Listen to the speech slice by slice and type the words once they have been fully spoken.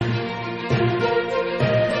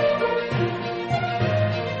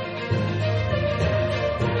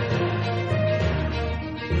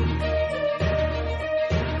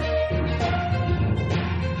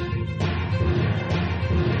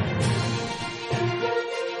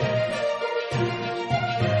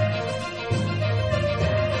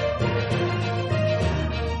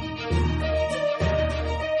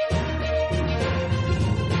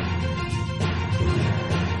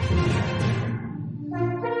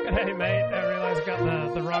Hey, mate, I realize I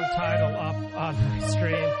got the wrong title up on my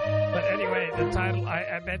stream. But anyway, the title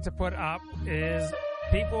I meant to put up is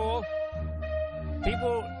people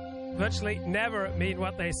virtually never mean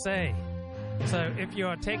what they say. So if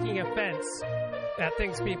you're taking offense at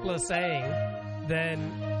things people are saying,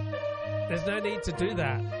 then there's no need to do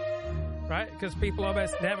that, right? Because people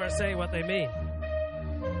almost never say what they mean.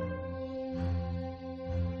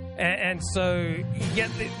 And so you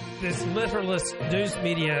get this literalist news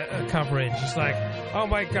media coverage. It's like, oh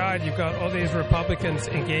my God, you've got all these Republicans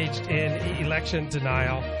engaged in election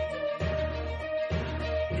denial.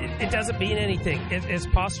 It doesn't mean anything. It's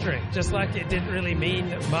posturing, just like it didn't really mean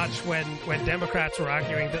much when Democrats were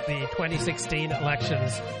arguing that the 2016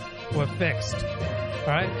 elections were fixed. All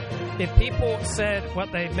right? If people said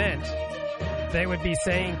what they meant, they would be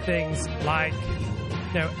saying things like,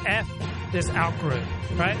 F this outgroup,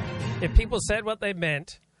 right? If people said what they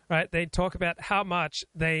meant, right, they'd talk about how much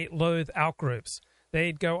they loathe outgroups.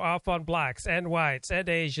 They'd go off on blacks and whites and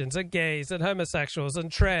Asians and gays and homosexuals and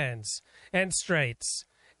trans and straights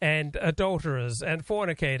and adulterers and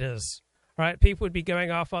fornicators, right? People would be going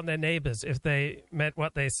off on their neighbors if they meant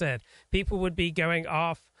what they said. People would be going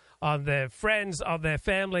off on their friends, on their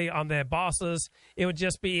family, on their bosses. It would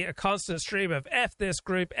just be a constant stream of F this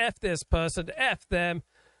group, F this person, F them.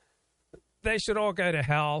 They should all go to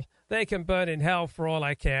hell. They can burn in hell for all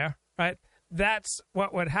I care, right? That's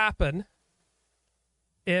what would happen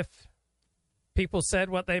if people said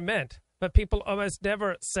what they meant. But people almost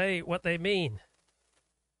never say what they mean.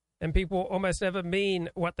 And people almost never mean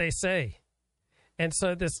what they say. And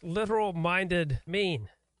so this literal-minded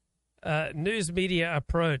news media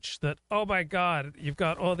approach that, oh my God, you've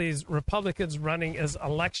got all these Republicans running as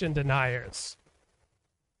election deniers.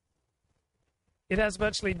 It has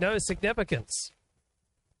virtually no significance,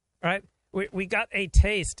 right? We got a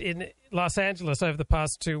taste in Los Angeles over the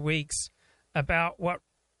past 2 weeks about what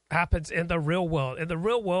happens in the real world. In the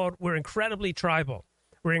real world, we're incredibly tribal.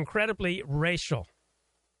 We're incredibly racial,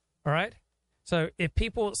 all right? So if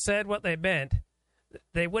people said what they meant,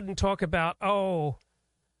 they wouldn't talk about, oh,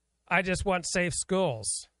 I just want safe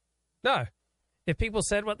schools. No. If people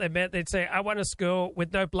said what they meant, they'd say, I want a school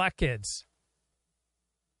with no black kids,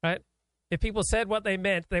 right? If people said what they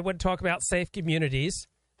meant, they wouldn't talk about safe communities.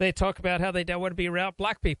 They'd talk about how they don't want to be around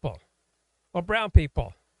black people or brown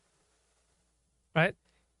people, right?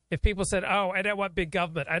 If people said, oh, I don't want big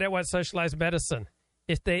government, I don't want socialized medicine,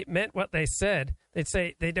 if they meant what they said, they'd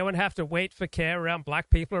say they don't have to wait for care around black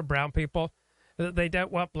people or brown people. They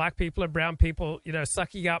don't want black people or brown people,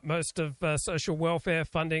 sucking up most of social welfare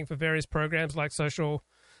funding for various programs like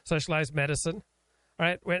socialized medicine.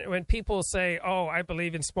 Right? When people say, oh, I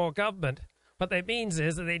believe in small government, what that means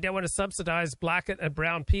is that they don't want to subsidize black and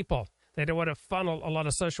brown people. They don't want to funnel a lot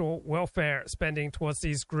of social welfare spending towards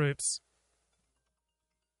these groups.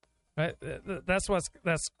 Right? That's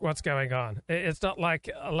what's going on. It's not like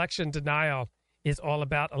election denial is all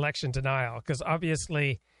about election denial, because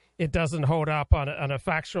obviously it doesn't hold up on a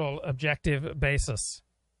factual, objective basis.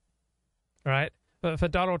 Right? But for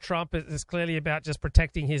Donald Trump, it's clearly about just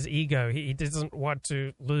protecting his ego. He doesn't want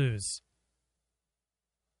to lose.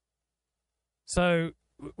 So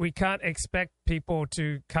we can't expect people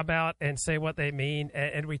to come out and say what they mean,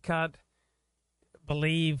 and we can't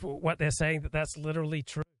believe what they're saying, that's literally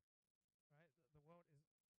true.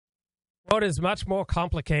 The world is much more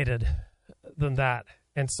complicated than that.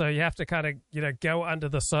 And so you have to kind of, go under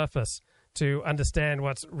the surface to understand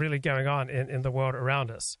what's really going on in the world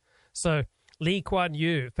around us. So Lee Kuan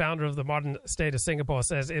Yew, founder of the modern state of Singapore,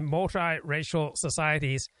 says in multiracial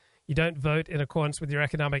societies, you don't vote in accordance with your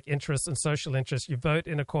economic interests and social interests. You vote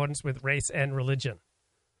in accordance with race and religion.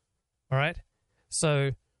 All right?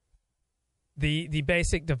 So the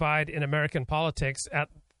basic divide in American politics,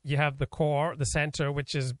 you have the core, the center,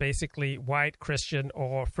 which is basically white, Christian,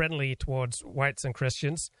 or friendly towards whites and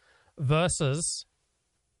Christians, versus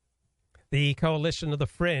the coalition of the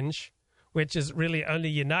fringe, which is really only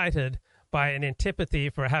united by an antipathy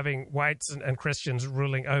for having whites and Christians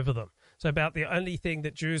ruling over them. So about the only thing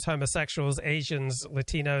that Jews, homosexuals, Asians,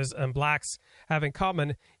 Latinos, and blacks have in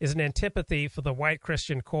common is an antipathy for the white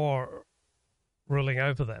Christian core ruling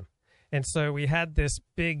over them. And so we had this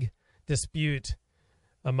big dispute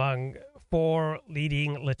among 4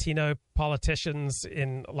 leading Latino politicians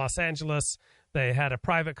in Los Angeles. They had a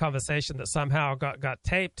private conversation that somehow got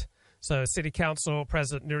taped. So City Council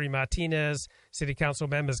President Nuri Martinez, City Council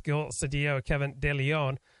members Gil Cedillo, Kevin De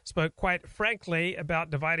Leon spoke quite frankly about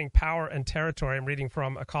dividing power and territory. I'm reading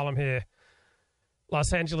from a column here.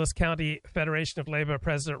 Los Angeles County Federation of Labor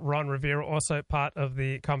President Ron Rivera, also part of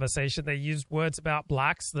the conversation. They used words about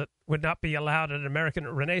blacks that would not be allowed at an American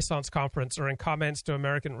Renaissance conference or in comments to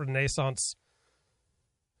American Renaissance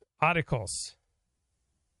articles.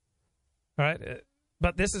 All right?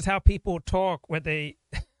 But this is how people talk when they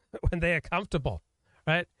are comfortable,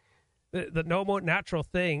 right? The normal, natural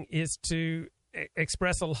thing is to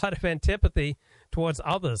express a lot of antipathy towards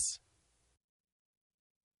others.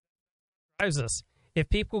 Drives us. If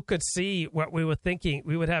people could see what we were thinking,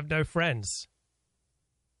 we would have no friends.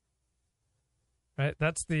 Right?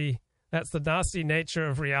 That's the nasty nature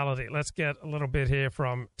of reality. Let's get a little bit here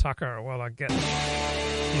from Tucker while I get a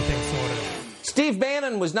few things sorted. Steve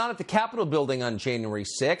Bannon was not at the Capitol building on January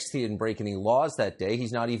 6th. He didn't break any laws that day.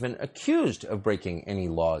 He's not even accused of breaking any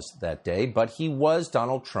laws that day, but he was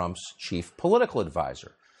Donald Trump's chief political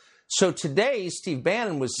advisor. So today, Steve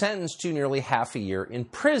Bannon was sentenced to nearly half a year in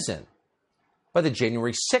prison by the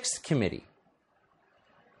January 6th committee.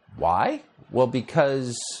 Why? Well,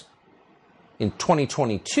 because in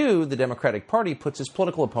 2022, the Democratic Party puts its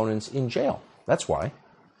political opponents in jail. That's why.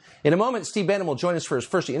 In a moment, Steve Bannon will join us for his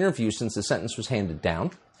first interview since the sentence was handed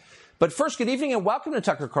down. But first, good evening and welcome to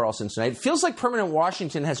Tucker Carlson Tonight. It feels like Permanent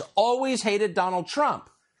Washington has always hated Donald Trump.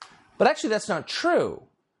 But actually, that's not true.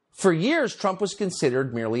 For years, Trump was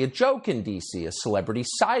considered merely a joke in D.C., a celebrity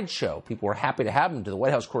sideshow. People were happy to have him to the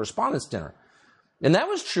White House Correspondents' Dinner. And that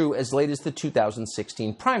was true as late as the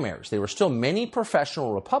 2016 primaries. There were still many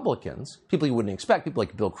professional Republicans, people you wouldn't expect, people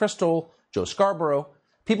like Bill Kristol, Joe Scarborough,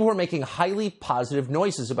 people who were making highly positive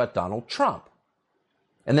noises about Donald Trump.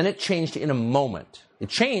 And then it changed in a moment. It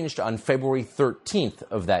changed on February 13th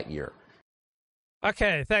of that year.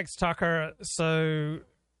 Okay, thanks, Tucker. So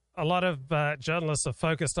a lot of journalists are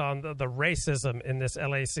focused on the racism in this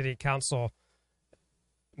LA City Council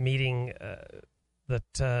meeting,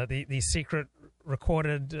 the secret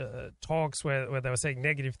recorded talks where they were saying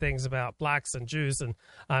negative things about blacks and Jews and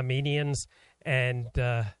Armenians. And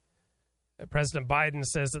President Biden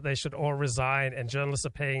says that they should all resign, and journalists are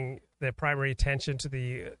paying their primary attention to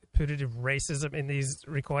the putative racism in these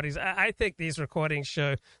recordings. I think these recordings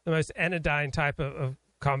show the most anodyne type of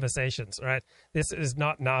conversations, right? This is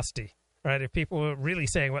not nasty, right? If people were really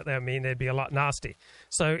saying what they mean, they'd be a lot nasty.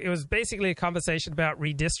 So it was basically a conversation about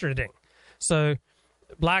redistricting. So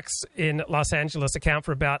blacks in Los Angeles account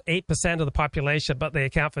for about 8% of the population, but they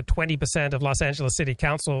account for 20% of Los Angeles City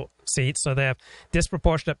Council seats, so they have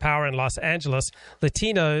disproportionate power in Los Angeles.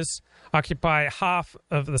 Latinos occupy half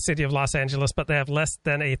of the city of Los Angeles, but they have less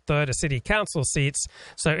than a third of city council seats.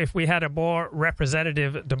 So if we had a more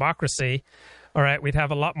representative democracy, all right, we'd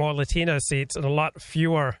have a lot more Latino seats and a lot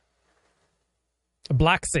fewer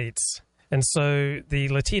black seats. And so the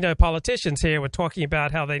Latino politicians here were talking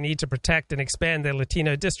about how they need to protect and expand their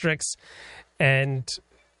Latino districts and,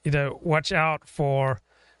 watch out for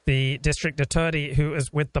the district attorney who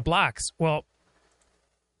is with the blacks. Well,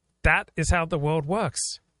 that is how the world works.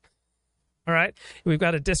 All right. We've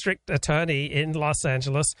got a district attorney in Los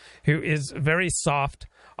Angeles who is very soft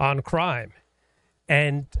on crime.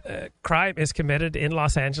 And crime is committed in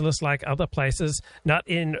Los Angeles like other places, not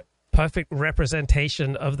in perfect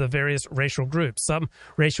representation of the various racial groups. Some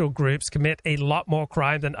racial groups commit a lot more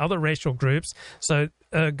crime than other racial groups. So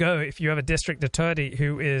if you have a district attorney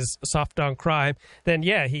who is soft on crime, then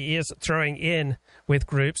yeah, he is throwing in with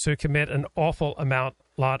groups who commit an awful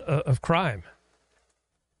lot of crime.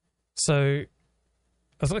 So I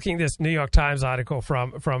was looking at this New York Times article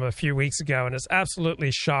from a few weeks ago, and it's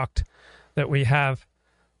absolutely shocked that we have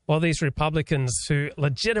all these Republicans who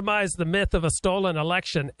legitimize the myth of a stolen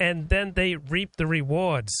election, and then they reap the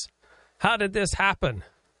rewards. How did this happen?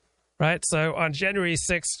 Right? So on January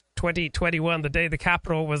 6, 2021, the day the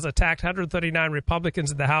Capitol was attacked, 139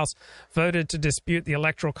 Republicans in the House voted to dispute the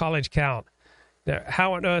Electoral College count. Now,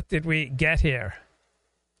 how on earth did we get here?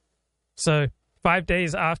 So 5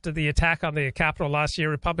 days after the attack on the Capitol last year,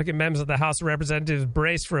 Republican members of the House of Representatives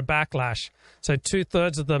braced for a backlash. So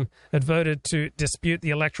 2/3 of them had voted to dispute the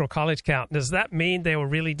Electoral College count. Does that mean they were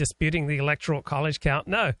really disputing the Electoral College count?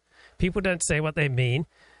 No. People don't say what they mean.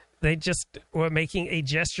 They just were making a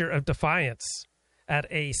gesture of defiance at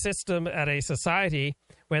a system, at a society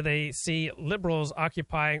where they see liberals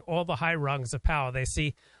occupying all the high rungs of power. They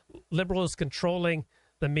see liberals controlling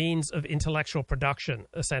the means of intellectual production,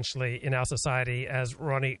 essentially, in our society, as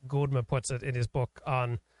Ronnie Goldman puts it in his book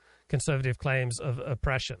on conservative claims of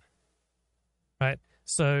oppression. Right?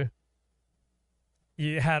 So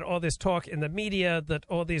you had all this talk in the media that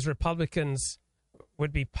all these Republicans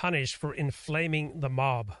would be punished for inflaming the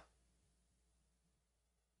mob.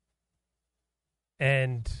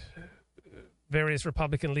 various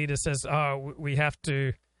Republican leaders says, "Oh, you have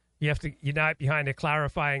to unite behind a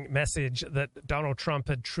clarifying message that Donald Trump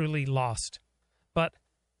had truly lost." But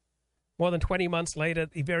more than 20 months later,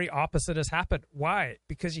 the very opposite has happened. Why?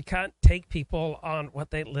 Because you can't take people on what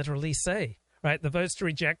they literally say. Right, the votes to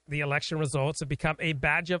reject the election results have become a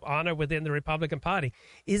badge of honor within the Republican Party.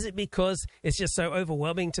 Is it because it's just so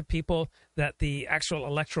overwhelming to people that the actual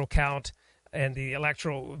electoral count and the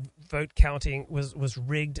electoral vote counting was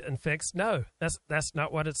rigged and fixed? No, that's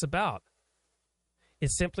not what it's about.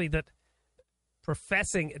 It's simply that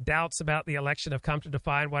professing doubts about the election have come to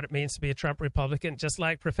define what it means to be a Trump Republican, just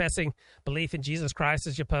like professing belief in Jesus Christ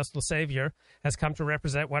as your personal savior has come to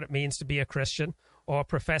represent what it means to be a Christian, or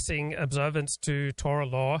professing observance to Torah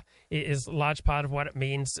law is a large part of what it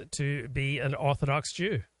means to be an Orthodox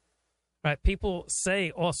Jew. Right? People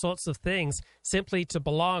say all sorts of things simply to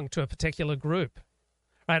belong to a particular group.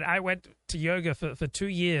 Right? I went to yoga for 2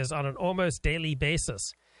 years on an almost daily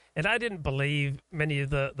basis, and I didn't believe many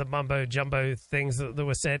of the mumbo-jumbo things that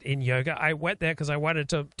were said in yoga. I went there because I wanted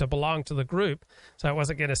to belong to the group, so I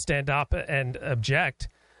wasn't going to stand up and object.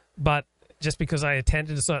 But just because I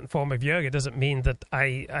attended a certain form of yoga doesn't mean that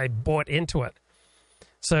I bought into it.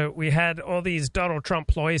 So we had all these Donald Trump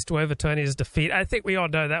ploys to overturn his defeat. I think we all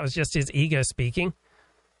know that was just his ego speaking.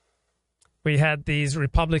 We had these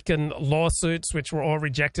Republican lawsuits, which were all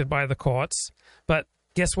rejected by the courts. But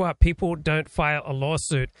guess what? People don't file a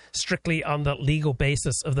lawsuit strictly on the legal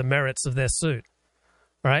basis of the merits of their suit,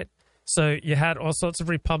 right? So you had all sorts of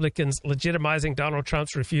Republicans legitimizing Donald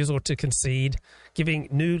Trump's refusal to concede, giving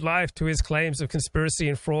new life to his claims of conspiracy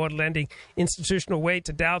and fraud, lending institutional weight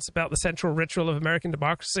to doubts about the central ritual of American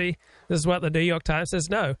democracy. This is what the New York Times says.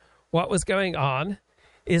 No, what was going on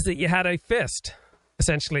is that you had a fist.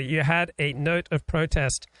 Essentially, you had a note of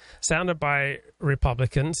protest sounded by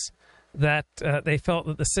Republicans that they felt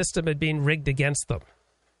that the system had been rigged against them.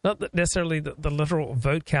 Not that necessarily the literal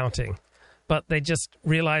vote counting, but they just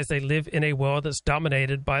realize they live in a world that's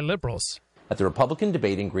dominated by liberals. At the Republican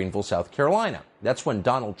debate in Greenville, South Carolina, that's when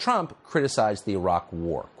Donald Trump criticized the Iraq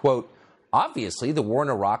war. Quote, "Obviously, the war in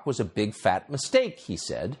Iraq was a big, fat mistake," he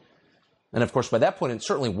said. And of course, by that point, it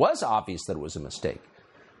certainly was obvious that it was a mistake.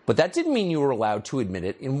 But that didn't mean you were allowed to admit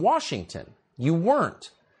it in Washington. You weren't.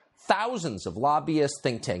 Thousands of lobbyists,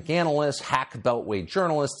 think tank analysts, hack Beltway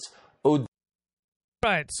journalists owed.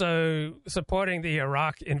 Right, so supporting the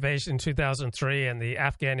Iraq invasion in 2003 and the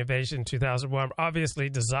Afghan invasion in 2001 are obviously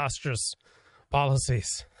disastrous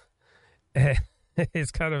policies. It's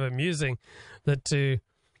kind of amusing that to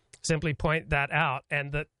simply point that out,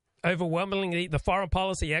 and that overwhelmingly the foreign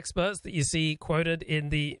policy experts that you see quoted in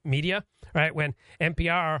the media, right, when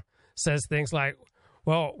NPR says things like,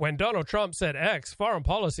 well, when Donald Trump said X, foreign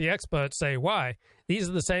policy experts say Y. These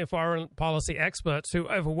are the same foreign policy experts who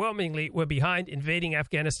overwhelmingly were behind invading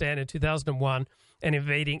Afghanistan in 2001 and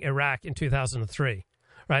invading Iraq in 2003.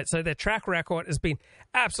 Right? So their track record has been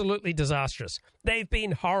absolutely disastrous. They've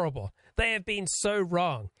been horrible. They have been so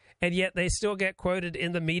wrong. And yet they still get quoted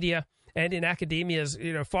in the media and in academia as,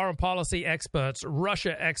 foreign policy experts,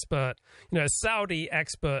 Russia expert, Saudi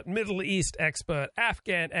expert, Middle East expert,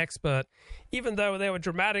 Afghan expert, even though they were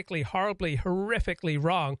dramatically, horribly, horrifically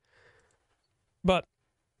wrong. But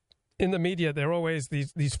in the media, there are always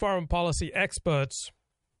these foreign policy experts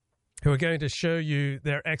who are going to show you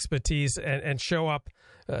their expertise and show up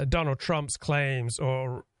Donald Trump's claims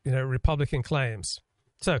or Republican claims.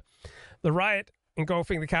 So the riot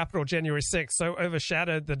engulfing the Capitol January 6th so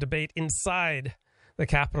overshadowed the debate inside the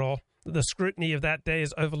Capitol that the scrutiny of that day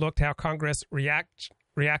has overlooked how Congress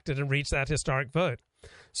reacted and reached that historic vote.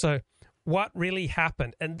 So what really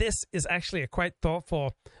happened? And this is actually a quite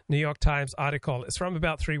thoughtful New York Times article. It's from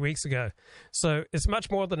about 3 weeks ago. So it's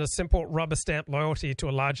much more than a simple rubber stamp loyalty to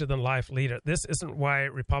a larger-than-life leader. This isn't why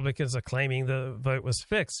Republicans are claiming the vote was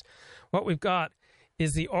fixed. What we've got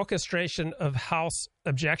is the orchestration of House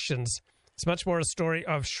objections. It's much more a story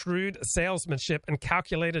of shrewd salesmanship and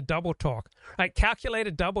calculated double talk. Right?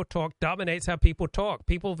 Calculated double talk dominates how people talk.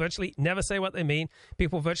 People virtually never say what they mean.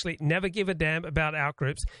 People virtually never give a damn about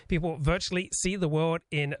outgroups. People virtually see the world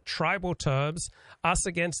in tribal terms, us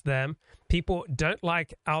against them. People don't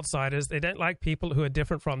like outsiders. They don't like people who are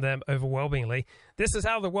different from them overwhelmingly. This is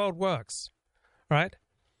how the world works, right?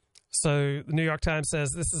 So the New York Times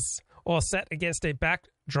says this is all set against a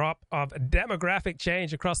backdrop of demographic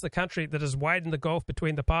change across the country that has widened the gulf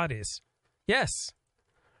between the parties. Yes,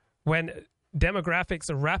 when demographics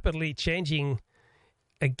are rapidly changing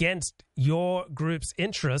against your group's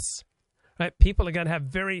interests, right, people are going to have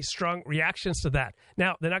very strong reactions to that.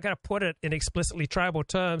 Now, they're not going to put it in explicitly tribal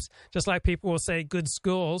terms, just like people will say good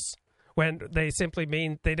schools when they simply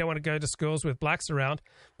mean they don't want to go to schools with blacks around.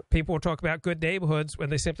 People will talk about good neighborhoods when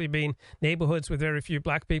they simply mean neighborhoods with very few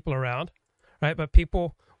black people around, right? But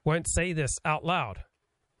people won't say this out loud.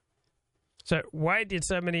 So why did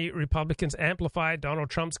so many Republicans amplify Donald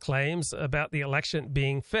Trump's claims about the election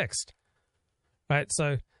being fixed? Right?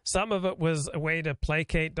 So some of it was a way to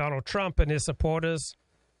placate Donald Trump and his supporters,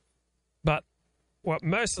 but what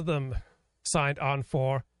most of them signed on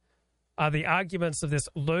for are the arguments of this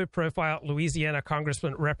low-profile Louisiana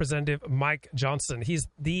Congressman Representative Mike Johnson. He's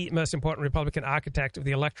the most important Republican architect of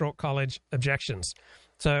the Electoral College objections.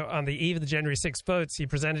 So on the eve of the January 6 votes, he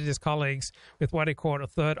presented his colleagues with what he called a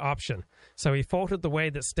third option. So he faulted the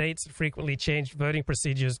way that states frequently changed voting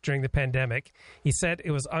procedures during the pandemic. He said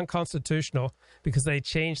it was unconstitutional because they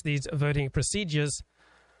changed these voting procedures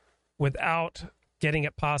without getting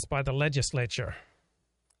it passed by the legislature.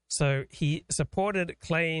 So he supported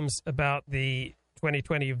claims about the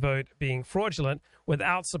 2020 vote being fraudulent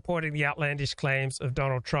without supporting the outlandish claims of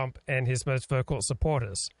Donald Trump and his most vocal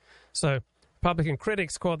supporters. So Republican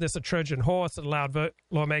critics called this a Trojan horse that allowed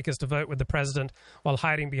lawmakers to vote with the president while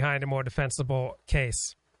hiding behind a more defensible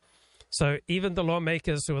case. So even the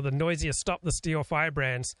lawmakers who were the noisiest Stop the Steal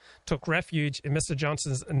firebrands took refuge in Mr.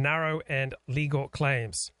 Johnson's narrow and legal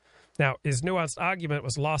claims. Now, his nuanced argument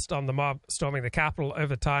was lost on the mob storming the Capitol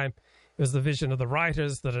over time. It was the vision of the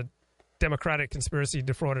writers that a Democratic conspiracy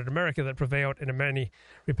defrauded America that prevailed in many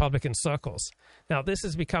Republican circles. Now, this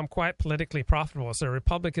has become quite politically profitable. So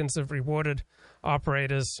Republicans have rewarded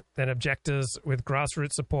operators and objectors with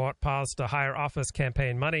grassroots support, paths to higher office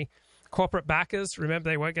campaign money. Corporate backers, remember,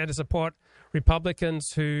 they weren't going to support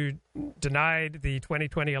Republicans who denied the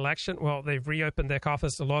 2020 election. Well, they've reopened their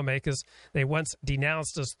coffers to lawmakers they once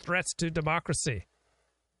denounced as threats to democracy.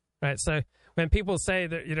 Right? So when people say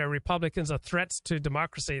that, Republicans are threats to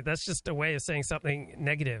democracy, that's just a way of saying something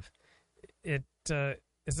negative. It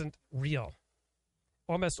isn't real.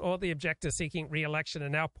 Almost all the objectors seeking re-election are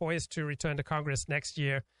now poised to return to Congress next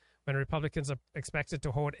year when Republicans are expected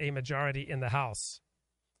to hold a majority in the House.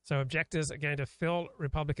 So objectors are going to fill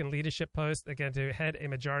Republican leadership posts. They're going to head a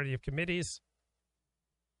majority of committees.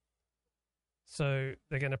 So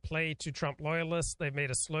they're going to play to Trump loyalists. They've made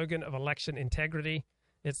a slogan of election integrity.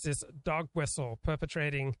 It's this dog whistle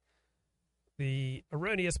perpetrating the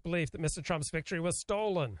erroneous belief that Mr. Trump's victory was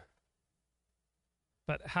stolen.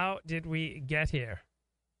 But how did we get here?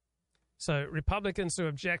 So Republicans who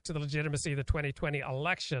object to the legitimacy of the 2020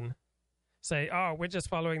 election say, we're just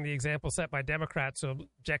following the example set by Democrats who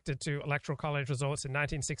objected to Electoral College results in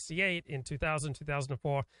 1968, in 2000,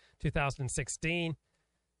 2004, 2016.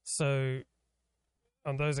 So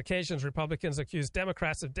on those occasions, Republicans accused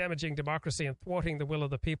Democrats of damaging democracy and thwarting the will of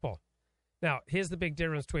the people. Now, here's the big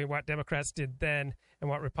difference between what Democrats did then and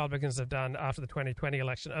what Republicans have done after the 2020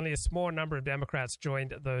 election. Only a small number of Democrats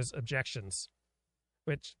joined those objections,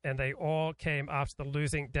 and they all came after the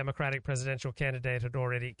losing Democratic presidential candidate had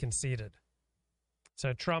already conceded.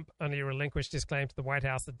 So Trump only relinquished his claim to the White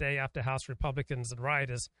House the day after House Republicans and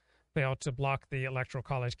rioters failed to block the Electoral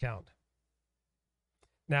College count.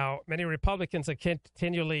 Now, many Republicans are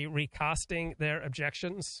continually recasting their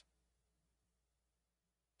objections.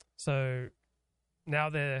 So now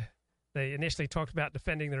they initially talked about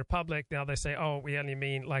defending the Republic. Now they say, we only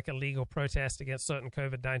mean like a legal protest against certain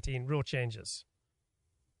COVID-19 rule changes.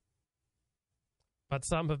 But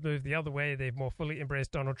some have moved the other way. They've more fully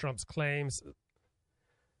embraced Donald Trump's claims.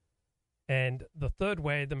 And the third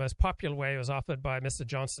way, the most popular way, was offered by Mr.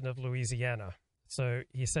 Johnson of Louisiana. So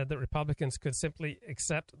he said that Republicans could simply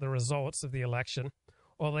accept the results of the election,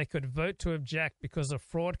 or they could vote to object because of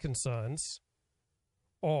fraud concerns.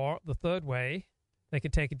 Or the third way, they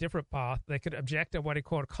could take a different path. They could object to what he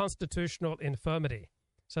called constitutional infirmity.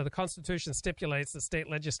 So the Constitution stipulates that state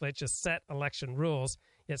legislatures set election rules,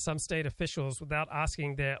 yet some state officials, without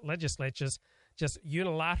asking their legislatures, just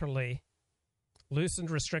unilaterally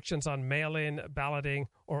loosened restrictions on mail-in balloting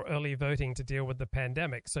or early voting to deal with the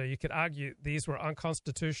pandemic. So you could argue these were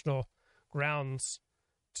unconstitutional grounds.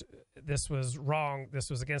 This was wrong. This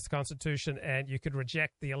was against the Constitution, and you could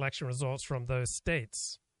reject the election results from those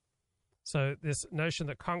states. So this notion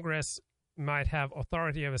that Congress might have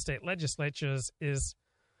authority over state legislatures is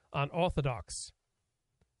unorthodox.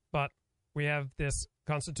 But we have this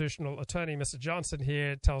constitutional attorney, Mr. Johnson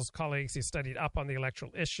here, tells colleagues he studied up on the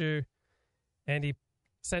electoral issue, and he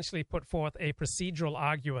essentially put forth a procedural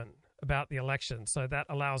argument about the election. So that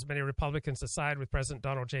allows many Republicans to side with President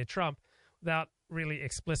Donald J. Trump without really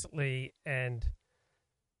explicitly and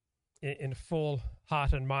in full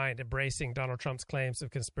heart and mind embracing Donald Trump's claims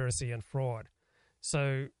of conspiracy and fraud.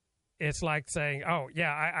 So it's like saying, oh,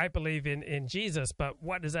 yeah, I believe in Jesus, but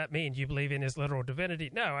what does that mean? Do you believe in his literal divinity?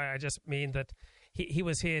 No, I just mean that he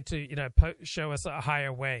was here to, show us a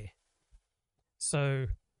higher way. So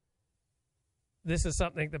this is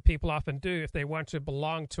something that people often do if they want to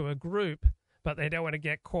belong to a group, but they don't want to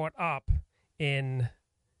get caught up in,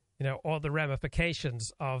 all the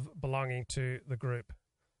ramifications of belonging to the group.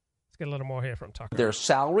 Let's get a little more here from Tucker. Their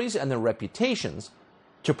salaries and their reputations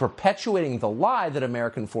to perpetuating the lie that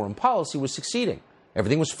American foreign policy was succeeding.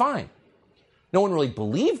 Everything was fine. No one really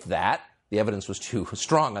believed that. The evidence was too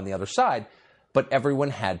strong on the other side, but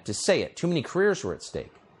everyone had to say it. Too many careers were at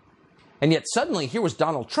stake. And yet suddenly here was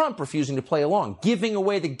Donald Trump refusing to play along, giving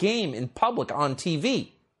away the game in public on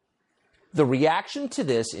TV. The reaction to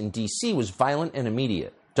this in D.C. was violent and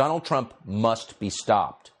immediate. Donald Trump must be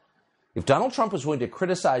stopped. If Donald Trump was going to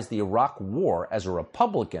criticize the Iraq War as a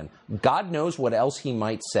Republican, God knows what else he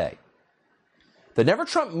might say. The Never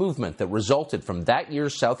Trump movement that resulted from that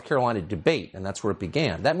year's South Carolina debate, and that's where it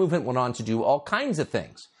began, that movement went on to do all kinds of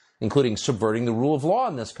things, including subverting the rule of law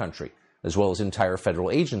in this country, as well as entire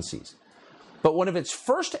federal agencies. But one of its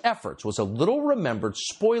first efforts was a little-remembered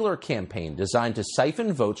spoiler campaign designed to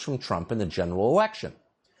siphon votes from Trump in the general election.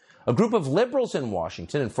 A group of liberals in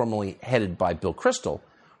Washington, and formerly headed by Bill Kristol,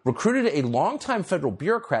 recruited a longtime federal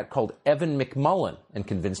bureaucrat called Evan McMullin and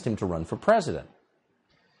convinced him to run for president.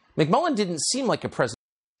 McMullin didn't seem like a president.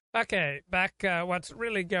 Okay, back what's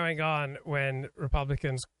really going on when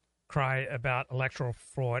Republicans cry about electoral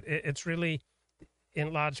fraud. It's really,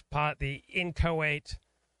 in large part, the inchoate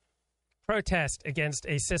protest against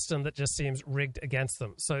a system that just seems rigged against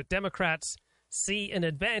them. So Democrats see an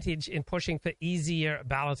advantage in pushing for easier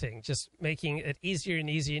balloting, just making it easier and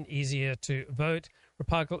easier and easier to vote.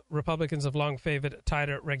 Republicans have long favored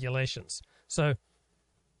tighter regulations. So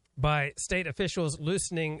by state officials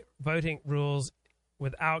loosening voting rules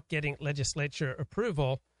without getting legislature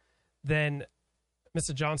approval, then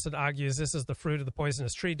Mr. Johnson argues this is the fruit of the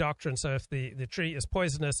poisonous tree doctrine. So if the tree is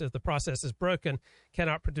poisonous, if the process is broken,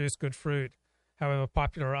 cannot produce good fruit, however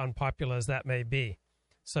popular or unpopular as that may be.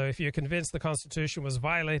 So if you're convinced the Constitution was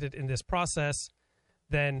violated in this process,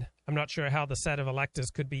 then I'm not sure how the set of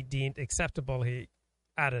electors could be deemed acceptable, he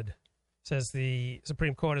added. Says the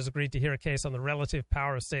Supreme Court has agreed to hear a case on the relative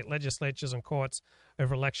power of state legislatures and courts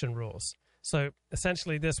over election rules. So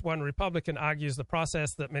essentially, this one Republican argues the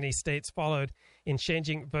process that many states followed in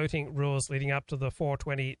changing voting rules leading up to the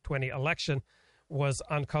 2020 election was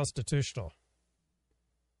unconstitutional.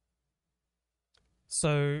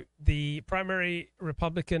 So the primary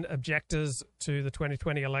Republican objectors to the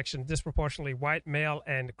 2020 election, disproportionately white, male,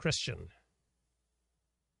 and Christian.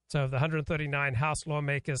 So of the 139 House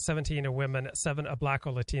lawmakers, 17 are women, 7 are black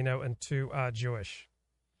or Latino, and 2 are Jewish.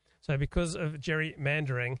 So because of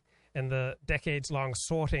gerrymandering and the decades-long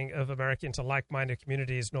sorting of America into like-minded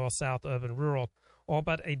communities, north, south, urban, rural, all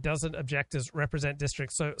but a dozen objectors represent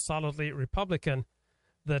districts so solidly Republican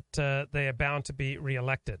that they are bound to be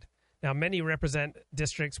reelected. Now, many represent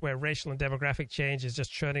districts where racial and demographic change is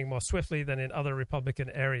just churning more swiftly than in other Republican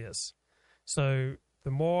areas. So the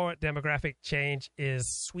more demographic change is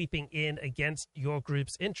sweeping in against your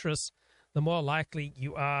group's interests, the more likely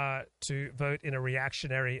you are to vote in a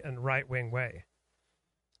reactionary and right-wing way.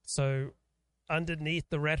 So underneath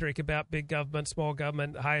the rhetoric about big government, small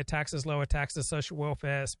government, higher taxes, lower taxes, social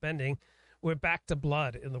welfare spending, we're back to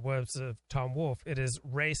blood, in the words of Tom Wolfe. It is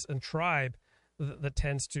race and tribe that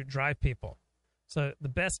tends to drive people. So the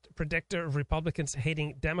best predictor of Republicans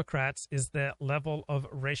hating Democrats is their level of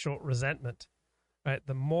racial resentment. Right?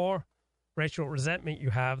 The more racial resentment you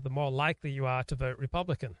have, the more likely you are to vote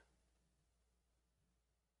Republican.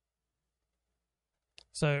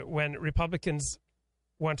 So when Republicans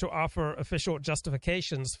want to offer official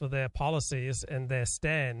justifications for their policies and their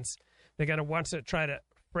stands, they're going to want to try to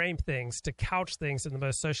frame things, to couch things in the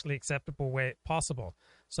most socially acceptable way possible.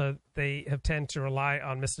 So they have tend to rely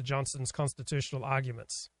on Mr. Johnson's constitutional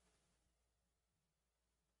arguments.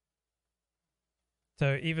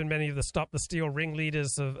 So even many of the Stop the Steal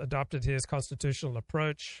ringleaders have adopted his constitutional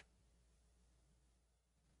approach.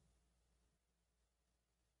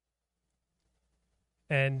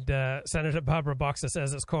 And Senator Barbara Boxer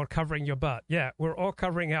says it's called covering your butt. Yeah, we're all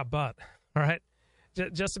covering our butt, all right?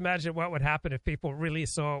 Just imagine what would happen if people really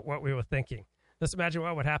saw what we were thinking. Just imagine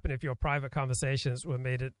what would happen if your private conversations were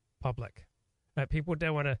made it public. Right? People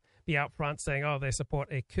don't want to be out front saying, oh, they support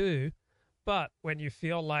a coup. But when you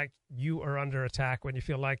feel like you are under attack, when you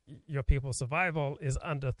feel like your people's survival is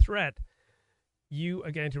under threat, you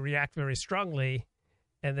are going to react very strongly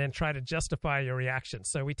and then try to justify your reaction.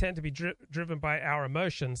 So we tend to be driven by our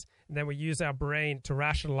emotions, and then we use our brain to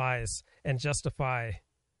rationalize and justify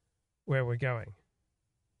where we're going.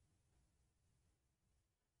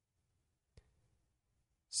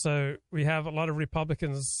 So we have a lot of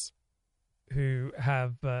Republicans who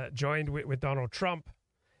have joined with Donald Trump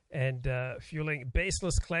and fueling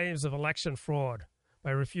baseless claims of election fraud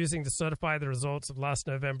by refusing to certify the results of last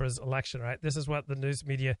November's election, right? This is what the news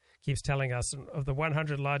media keeps telling us. Of the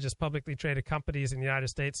 100 largest publicly traded companies in the United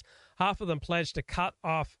States, half of them pledged to cut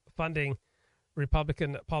off funding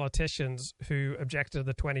Republican politicians who objected to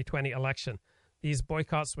the 2020 election. These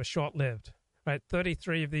boycotts were short-lived, right?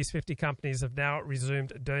 33 of these 50 companies have now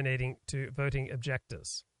resumed donating to voting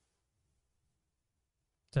objectors.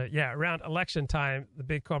 So, yeah, around election time, the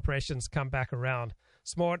big corporations come back around.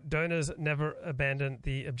 Smart donors never abandon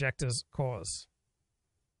the objectors' cause.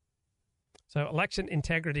 So election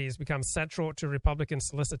integrity has become central to Republican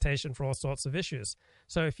solicitation for all sorts of issues.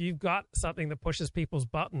 So if you've got something that pushes people's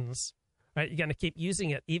buttons, right, you're going to keep using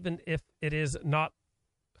it, even if it is not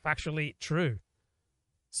factually true.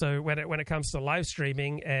 So when it comes to live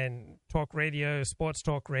streaming and talk radio, sports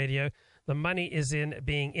talk radio, the money is in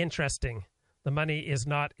being interesting. The money is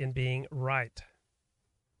not in being right.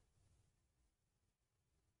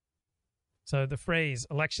 So the phrase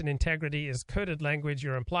election integrity is coded language.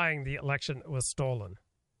 You're implying the election was stolen.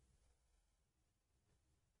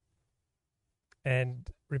 And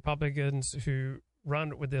Republicans who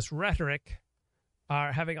run with this rhetoric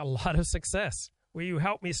are having a lot of success. Will you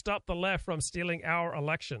help me stop the left from stealing our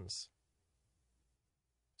elections?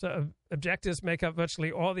 So objectives make up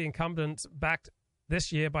virtually all the incumbents backed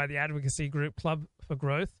this year by the advocacy group Club for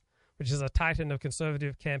Growth, which is a titan of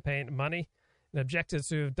conservative campaign money. And objectives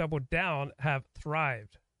who have doubled down have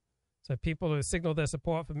thrived. So people who signal their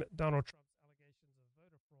support for Donald Trump's allegations of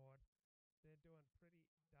voter fraud, they're doing pretty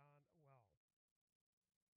darn well.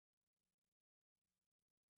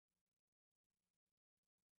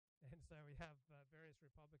 And so we have various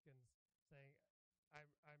Republicans saying,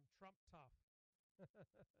 I'm Trump tough.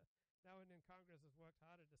 No one in Congress has worked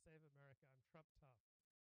harder to save America. I'm Trump tough.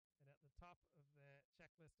 And at the top of their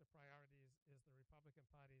checklist of priorities is the Republican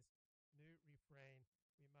Party's new refrain,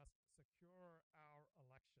 we must secure our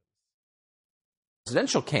elections.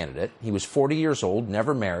 Presidential candidate, he was 40 years old,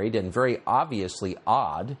 never married, and very obviously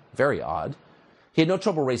odd, very odd. He had no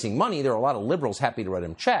trouble raising money. There were a lot of liberals happy to write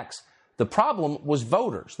him checks. The problem was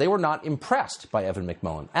voters. They were not impressed by Evan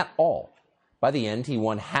McMullin at all. By the end, he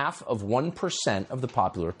won half of 1% of the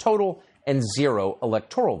popular total and 0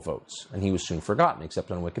 electoral votes, and he was soon forgotten,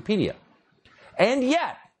 except on Wikipedia. And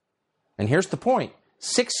yet, and here's the point,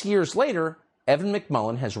 6 years later, Evan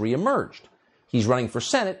McMullin has reemerged. He's running for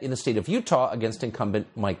Senate in the state of Utah against incumbent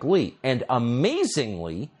Mike Lee. And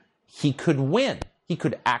amazingly, he could win. He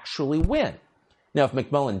could actually win. Now, if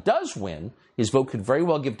McMullin does win, his vote could very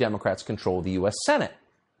well give Democrats control of the U.S. Senate.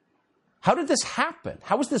 How did this happen?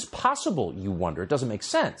 How is this possible, you wonder? It doesn't make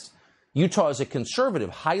sense. Utah is a conservative,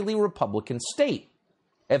 highly Republican state.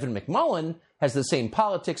 Evan McMullin has the same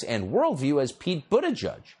politics and worldview as Pete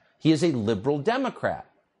Buttigieg. He is a liberal Democrat.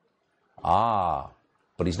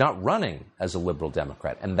 But he's not running as a liberal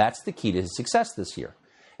Democrat, and that's the key to his success this year.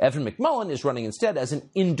 Evan McMullin is running instead as an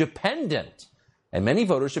independent, and many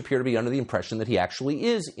voters appear to be under the impression that he actually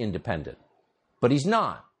is independent. But he's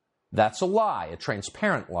not. That's a lie, a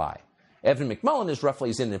transparent lie. Evan McMullin is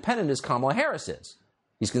roughly as independent as Kamala Harris is.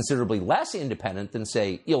 He's considerably less independent than,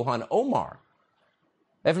 say, Ilhan Omar.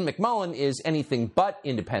 Evan McMullin is anything but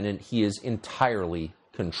independent. He is entirely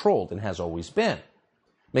controlled and has always been.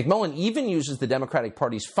 McMullin even uses the Democratic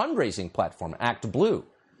Party's fundraising platform, Act Blue.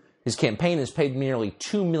 His campaign has paid nearly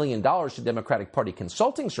 $2 million to Democratic Party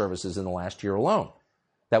consulting services in the last year alone.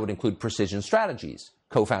 That would include Precision Strategies,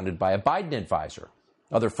 co-founded by a Biden advisor.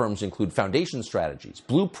 Other firms include Foundation Strategies,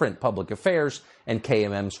 Blueprint Public Affairs, and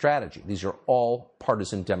KMM Strategy. These are all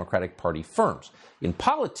partisan Democratic Party firms. In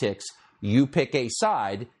politics, you pick a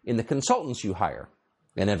side in the consultants you hire.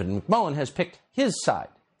 And Evan McMullin has picked his side,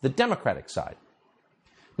 the Democratic side.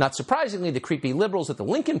 Not surprisingly, the creepy liberals at the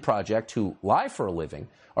Lincoln Project, who lie for a living,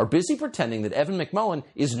 are busy pretending that Evan McMullin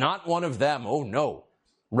is not one of them. Oh, no.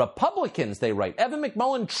 Republicans, they write, Evan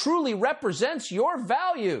McMullin truly represents your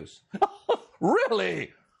values.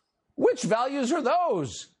 Really? Which values are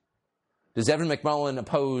those? Does Evan McMullin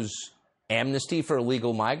oppose amnesty for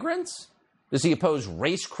illegal migrants? Does he oppose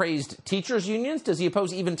race-crazed teachers' unions? Does he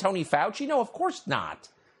oppose even Tony Fauci? No, of course not.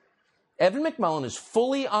 Evan McMullin is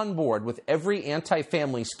fully on board with every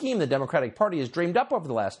anti-family scheme the Democratic Party has dreamed up over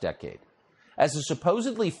the last decade. As a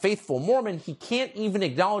supposedly faithful Mormon, he can't even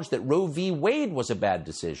acknowledge that Roe v. Wade was a bad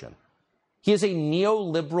decision. He is a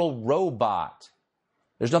neoliberal robot.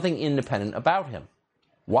 There's nothing independent about him.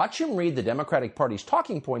 Watch him read the Democratic Party's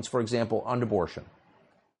talking points, for example, on abortion.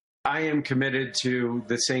 I am committed to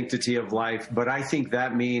the sanctity of life, but I think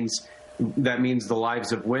that means the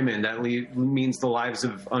lives of women. That means the lives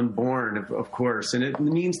of unborn, of course, and it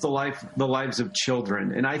means the lives of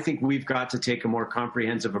children. And I think we've got to take a more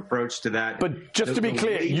comprehensive approach to that. But just to be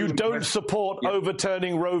clear, you don't support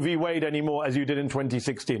overturning Roe v. Wade anymore as you did in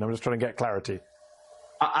 2016. I'm just trying to get clarity.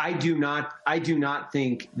 I do not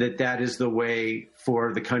think that is the way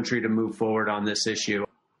for the country to move forward on this issue.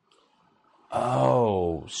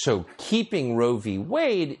 Oh, so keeping Roe v.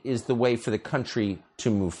 Wade is the way for the country to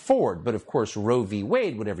move forward. But of course, Roe v.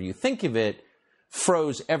 Wade, whatever you think of it,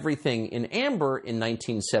 froze everything in amber in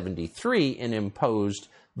 1973 and imposed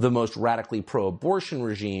the most radically pro-abortion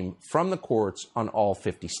regime from the courts on all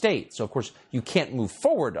 50 states. So of course, you can't move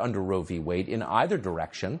forward under Roe v. Wade in either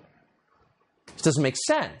direction. This doesn't make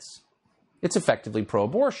sense. It's effectively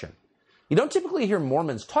pro-abortion. You don't typically hear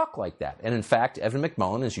Mormons talk like that. And in fact, Evan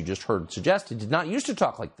McMullin, as you just heard suggested, did not used to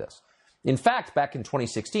talk like this. In fact, back in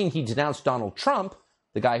 2016, he denounced Donald Trump,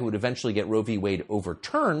 the guy who would eventually get Roe v. Wade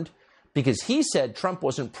overturned, because he said Trump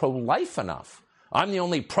wasn't pro-life enough. I'm the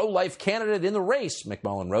only pro-life candidate in the race,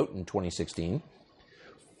 McMullin wrote in 2016.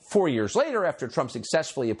 4 years later, after Trump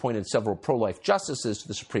successfully appointed several pro-life justices to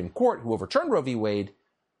the Supreme Court who overturned Roe v. Wade,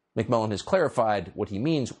 McMullin has clarified what he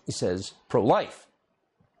means. He says pro-life.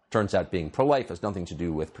 Turns out being pro-life has nothing to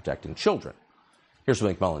do with protecting children. Here's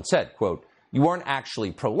what McMullin said, quote, "You aren't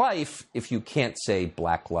actually pro-life if you can't say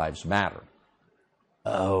Black Lives Matter."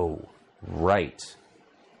 Oh, right.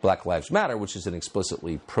 Black Lives Matter, which is an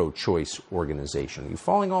explicitly pro-choice organization. Are you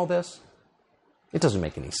following all this? It doesn't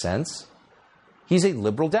make any sense. He's a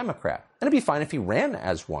liberal Democrat, and it'd be fine if he ran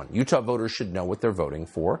as one. Utah voters should know what they're voting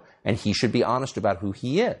for, and he should be honest about who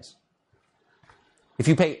he is. If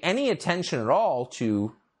you pay any attention at all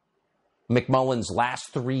to McMullin's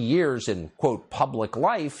last 3 years in, quote, public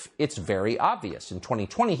life, it's very obvious. In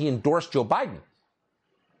 2020, he endorsed Joe Biden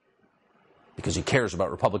because he cares about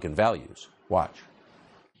Republican values. Watch.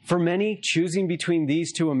 For many, choosing between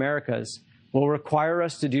these two Americas will require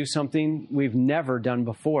us to do something we've never done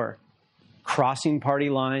before, crossing party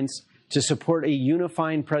lines to support a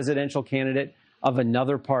unifying presidential candidate of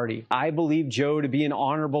another party. I believe Joe to be an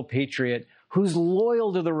honorable patriot who's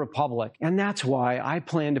loyal to the Republic, and that's why I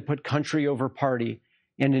plan to put country over party,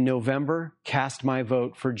 and in November, cast my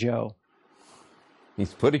vote for Joe.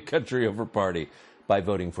 He's putting country over party by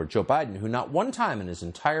voting for Joe Biden, who not one time in his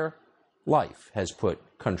entire life has put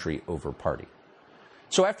country over party.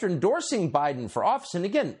 So after endorsing Biden for office, and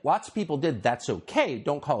again, lots of people did, that's okay,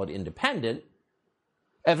 don't call it independent,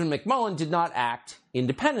 Evan McMullin did not act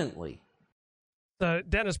independently. So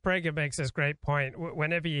Dennis Prager makes this great point.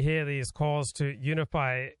 Whenever you hear these calls to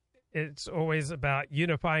unify, it's always about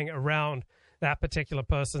unifying around that particular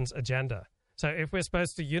person's agenda. So if we're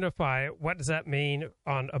supposed to unify, what does that mean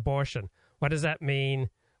on abortion? What does that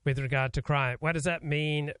mean with regard to crime? What does that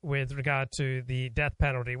mean with regard to the death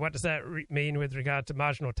penalty? What does that mean with regard to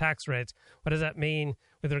marginal tax rates? What does that mean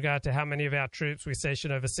with regard to how many of our troops we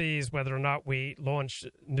station overseas, whether or not we launch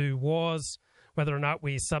new wars, whether or not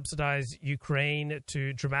we subsidize Ukraine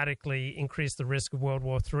to dramatically increase the risk of World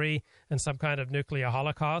War III and some kind of nuclear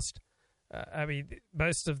holocaust? I mean,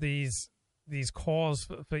 most of these calls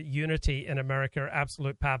for unity in America are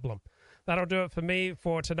absolute pablum. That'll do it for me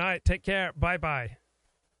for tonight. Take care. Bye-bye.